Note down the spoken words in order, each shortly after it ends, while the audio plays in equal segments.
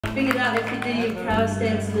find if you do your power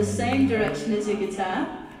stance in the same direction as your guitar,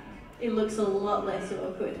 it looks a lot less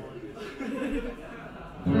awkward.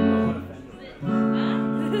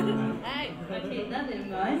 Hey, I keep that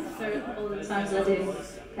in mind for all the times I do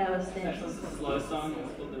power stances. Slow song,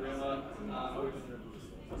 it's called The River.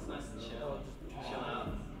 It's nice and chill out.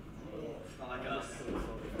 Not like us.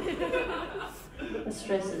 The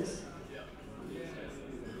stresses.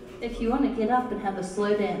 If you want to get up and have a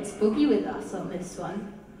slow dance boogie with us on this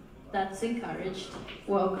one, that's encouraged,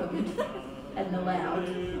 welcomed, and allowed.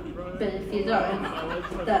 But if you don't,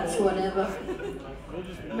 that's whatever.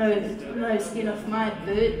 No skin off my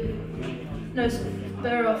boot, no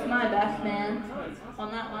spur off my back, man.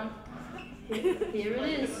 On that one, here it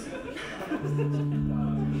is.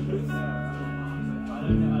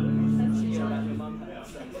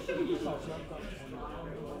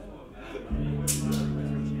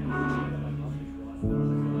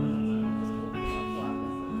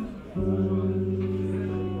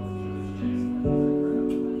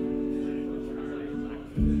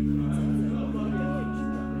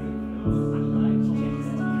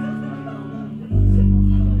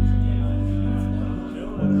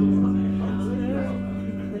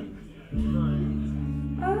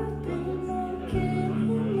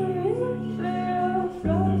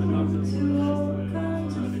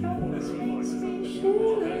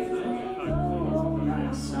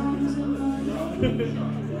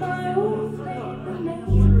 My old flame, the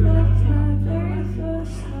name of my very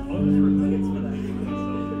first love.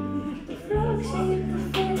 The frogs eat the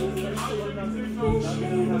fish, fish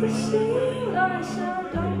eat the sea lice. I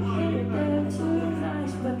don't think they're too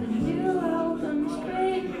nice, but the new album's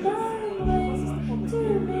great. Lies to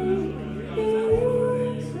me,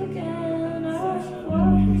 here's again. I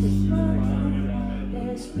watched my life,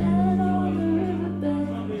 there's men on the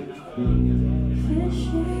riverbed,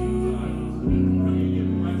 fishing.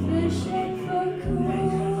 Fishing for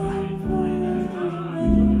comfort,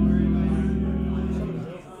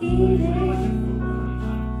 eating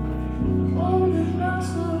all the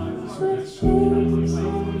mussels with cheese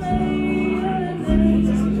and mayonnaise.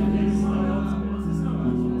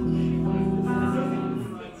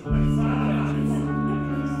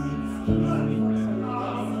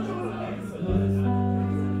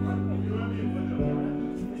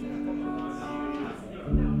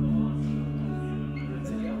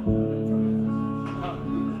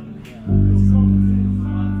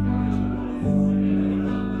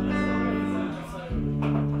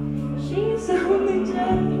 She's only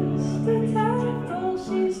just a tadpole,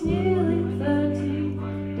 she's nearly 30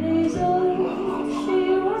 days old. She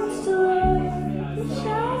wants to learn the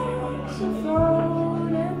saxophone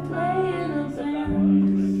and play in a band.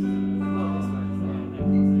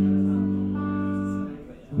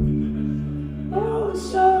 All the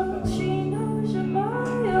songs she knows are my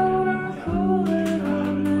own. I'm calling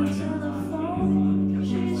on the telephone.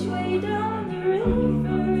 She's way down the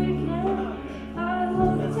river again. I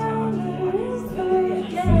look down the river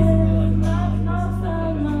again. I've not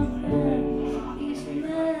found my pen. These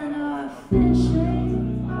men are fishing,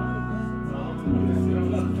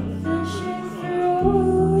 fishing for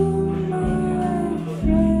all my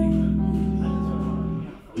friends,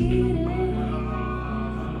 eating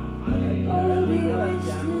all the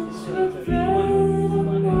oysters with bread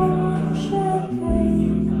and warm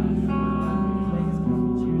champagne.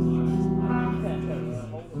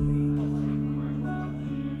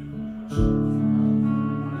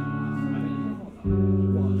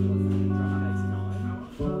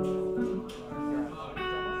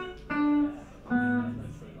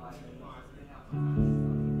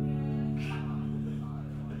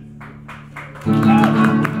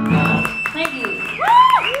 Thank you.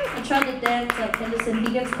 I tried to dance like Henderson.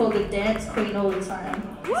 He gets called the dance queen all the time.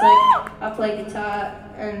 It's like I play guitar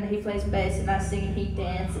and he plays bass and I sing and he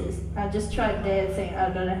dances. I just tried dancing. I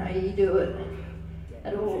don't know how you do it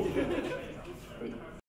at all.